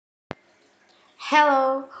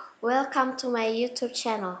Hello, welcome to my YouTube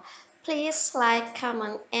channel. Please like,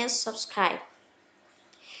 comment, and subscribe.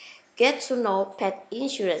 Get to know pet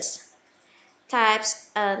insurance, types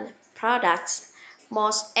and products.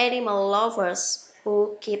 Most animal lovers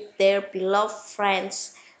who keep their beloved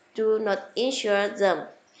friends do not insure them,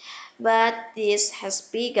 but this has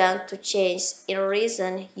begun to change in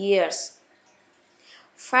recent years.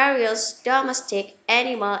 Various domestic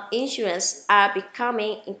animal insurance are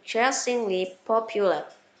becoming increasingly popular.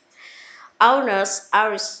 Owners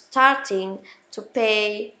are starting to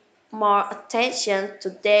pay more attention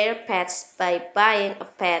to their pets by buying a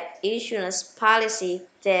pet insurance policy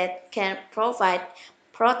that can provide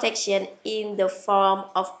protection in the form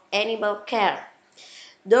of animal care,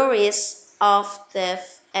 the risk of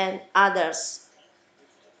theft, and others.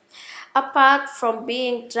 Apart from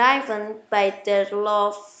being driven by their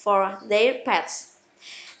love for their pets,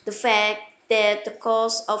 the fact that the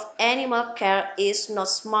cost of animal care is not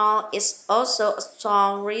small is also a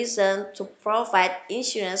strong reason to provide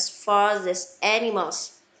insurance for these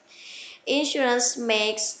animals. Insurance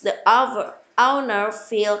makes the owner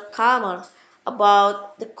feel calmer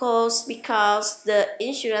about the cost because the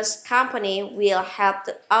insurance company will help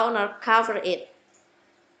the owner cover it.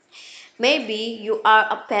 Maybe you are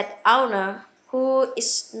a pet owner who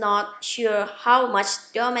is not sure how much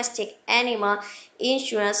domestic animal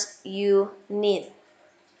insurance you need.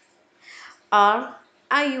 Or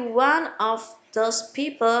are you one of those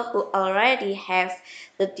people who already have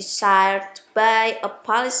the desire to buy a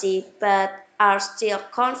policy but are still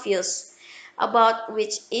confused about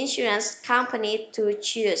which insurance company to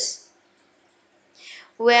choose?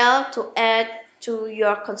 Well, to add to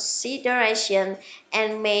your consideration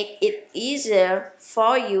and make it easier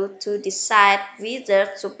for you to decide whether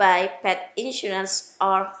to buy pet insurance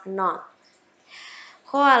or not,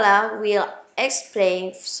 Koala will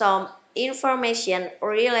explain some information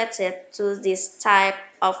related to this type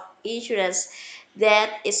of insurance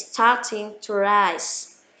that is starting to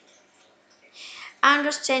rise.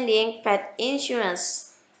 Understanding pet insurance.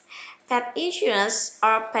 Pet insurance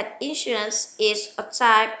is a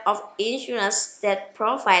type of insurance that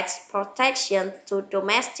provides protection to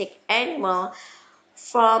domestic animals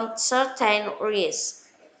from certain risks.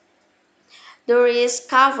 The risks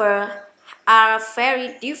covered are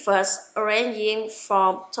very diverse, ranging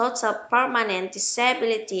from total permanent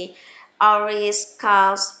disability or risk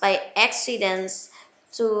caused by accidents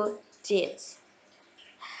to death.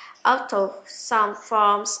 Although some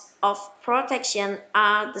forms of protection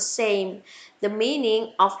are the same, the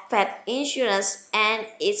meaning of pet insurance and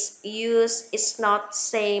its use is not the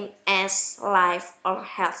same as life or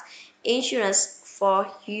health insurance for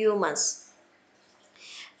humans.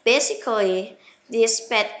 Basically, this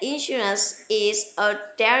pet insurance is a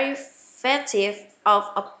derivative of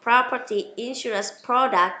a property insurance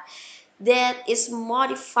product that is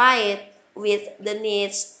modified with the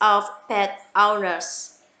needs of pet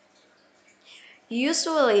owners.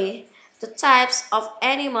 Usually, the types of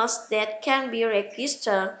animals that can be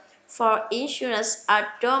registered for insurance are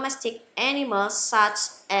domestic animals such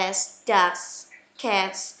as dogs,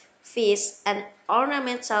 cats, fish, and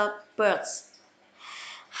ornamental birds.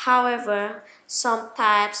 However, some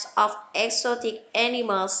types of exotic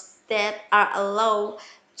animals that are allowed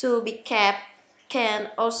to be kept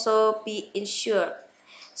can also be insured,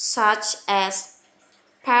 such as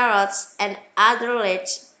parrots and other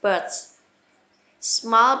large birds.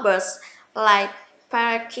 Small birds like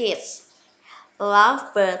parakeets,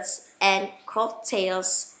 lovebirds, and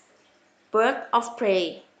cockatiels, birds of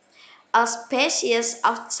prey. A species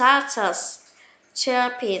of turtles,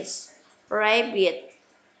 chirpins, rabbits,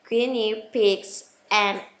 guinea pigs,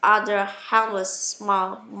 and other harmless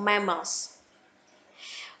small mammals.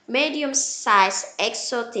 Medium-sized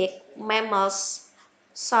exotic mammals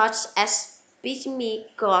such as pygmy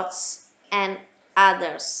goats and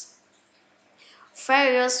others.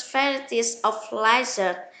 Various varieties of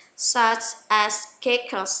lizards such as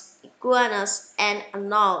geckos, iguanas, and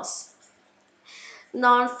anoles.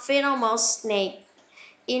 Non-venomous snakes.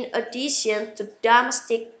 In addition to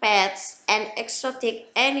domestic pets and exotic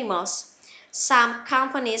animals, some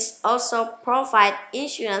companies also provide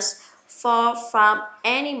insurance for farm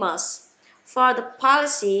animals. For the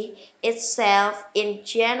policy itself, in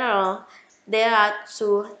general, there are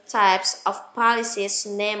two types of policies,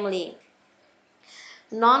 namely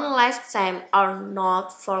non-lifetime or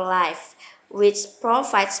not for life, which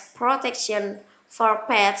provides protection for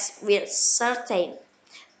pets with certain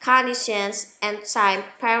conditions and time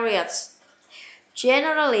periods.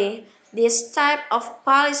 Generally, this type of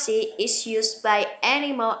policy is used by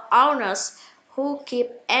animal owners who keep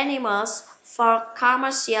animals for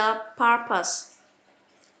commercial purposes.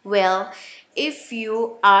 Well, if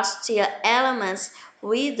you are still elements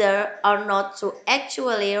whether or not to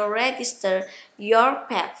actually register your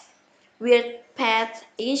pet. With pet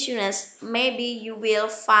insurance, maybe you will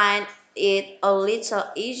find it a little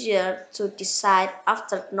easier to decide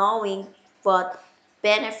after knowing what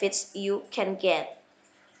benefits you can get.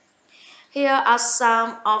 Here are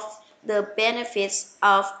some of the benefits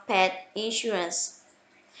of pet insurance.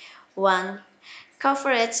 1.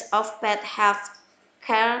 Coverage of pet health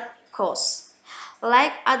care costs.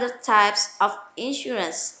 Like other types of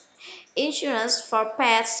insurance, insurance for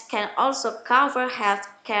pets can also cover health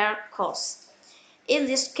care costs. In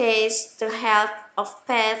this case, the health of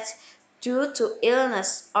pets due to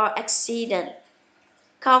illness or accident.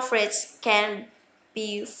 Coverage can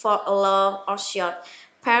be for a long or short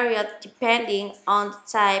period depending on the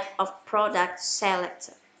type of product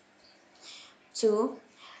selected. 2.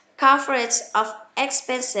 Coverage of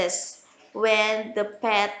expenses when the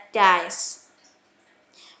pet dies.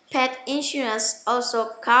 Pet insurance also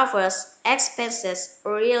covers expenses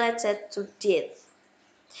related to death,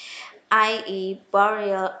 i.e.,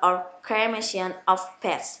 burial or cremation of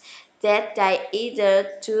pets that die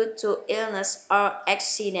either due to illness or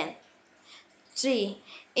accident. 3.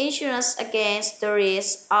 Insurance against the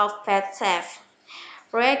risk of pet theft.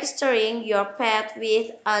 Registering your pet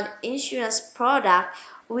with an insurance product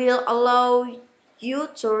will allow you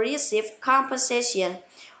to receive compensation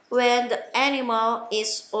when the animal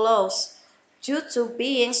is lost due to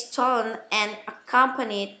being stolen and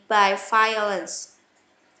accompanied by violence.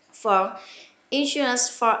 4. Insurance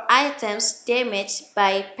for items damaged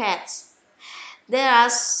by pets. There are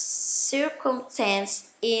circumstances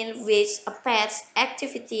in which a pet's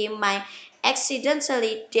activity might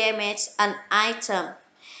accidentally damage an item,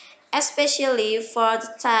 especially for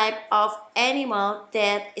the type of animal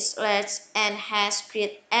that is large and has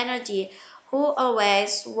great energy, who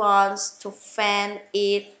always wants to fan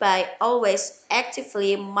it by always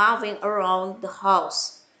actively moving around the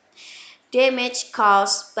house. Damage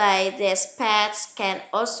caused by these pets can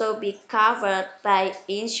also be covered by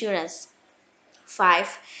insurance.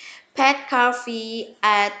 5. Pet care fee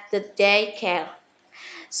at the daycare.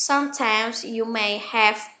 Sometimes you may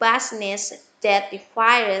have business that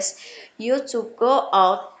requires you to go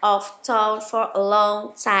out of town for a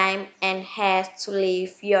long time and have to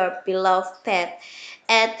leave your beloved pet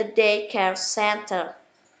at the daycare center.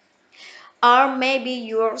 Or maybe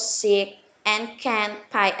you're sick and can't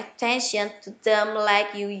pay attention to them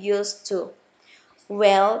like you used to.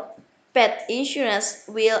 Well, pet insurance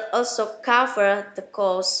will also cover the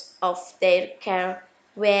cost of their care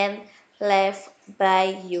when left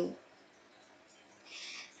by you.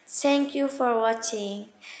 Thank you for watching.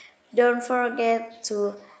 Don't forget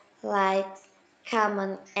to like,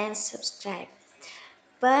 comment, and subscribe.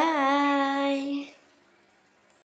 Bye.